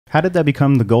How did that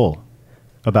become the goal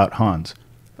about Hans?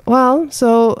 Well,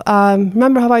 so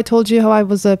remember how I told you how I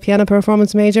was a piano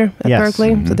performance major at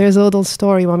Berkeley? So there's a little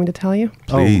story you want me to tell you?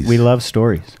 Please. Oh, we love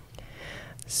stories.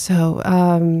 So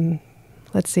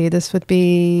let's see, this would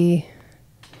be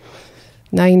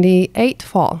 98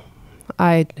 fall.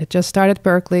 I had just started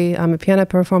Berkeley. I'm a piano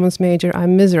performance major.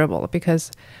 I'm miserable because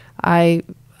I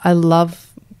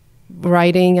love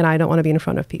writing and I don't want to be in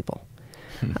front of people.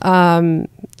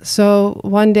 So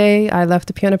one day I left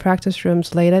the piano practice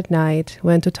rooms late at night,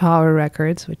 went to Tower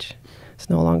Records, which is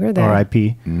no longer there.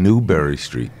 R.I.P. Newberry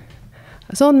Street.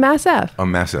 So on Mass Ave. On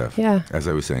Mass Ave. Yeah. As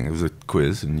I was saying, it was a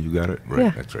quiz and you got it right.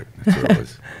 Yeah. That's right. That's what it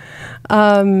was.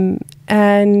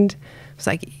 And it's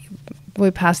like we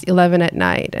passed 11 at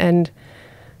night and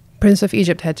Prince of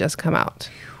Egypt had just come out.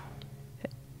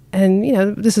 And, you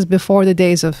know, this is before the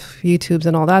days of YouTubes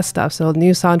and all that stuff. So the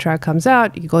new soundtrack comes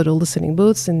out, you go to listening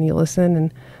booths and you listen,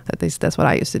 and at least that's what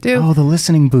I used to do. Oh, the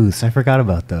listening booths. I forgot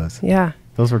about those. Yeah.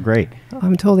 Those were great.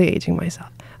 I'm totally aging myself.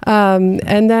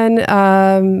 And then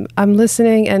I'm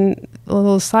listening, and a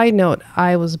little side note,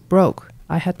 I was broke.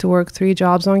 I had to work 3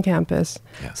 jobs on campus.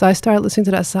 Yeah. So I started listening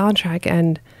to that soundtrack,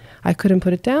 and I couldn't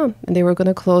put it down. And they were going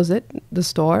to close the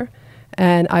store.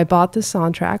 And I bought the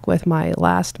soundtrack with my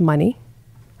last money.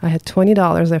 I had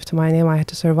 $20 left to my name. I had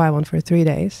to survive on for 3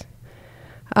 days.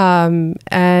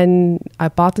 And I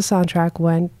bought the soundtrack,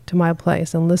 went to my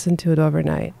place and listened to it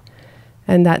overnight.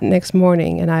 And that next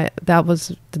morning, and that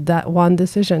was that one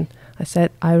decision. I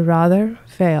said, I'd rather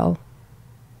fail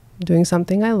doing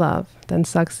something I love than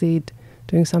succeed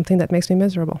doing something that makes me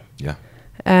miserable. Yeah.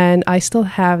 And I still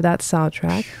have that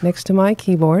soundtrack next to my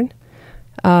keyboard.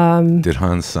 Did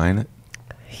Hans sign it?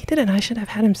 He didn't. I should have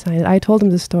had him sign it. I told him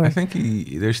the story. I think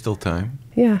there's still time.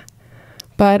 Yeah.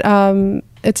 But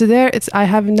it's there. I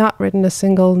have not written a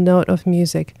single note of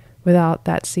music without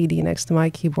that CD next to my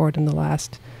keyboard in the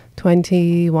last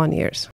 21 years.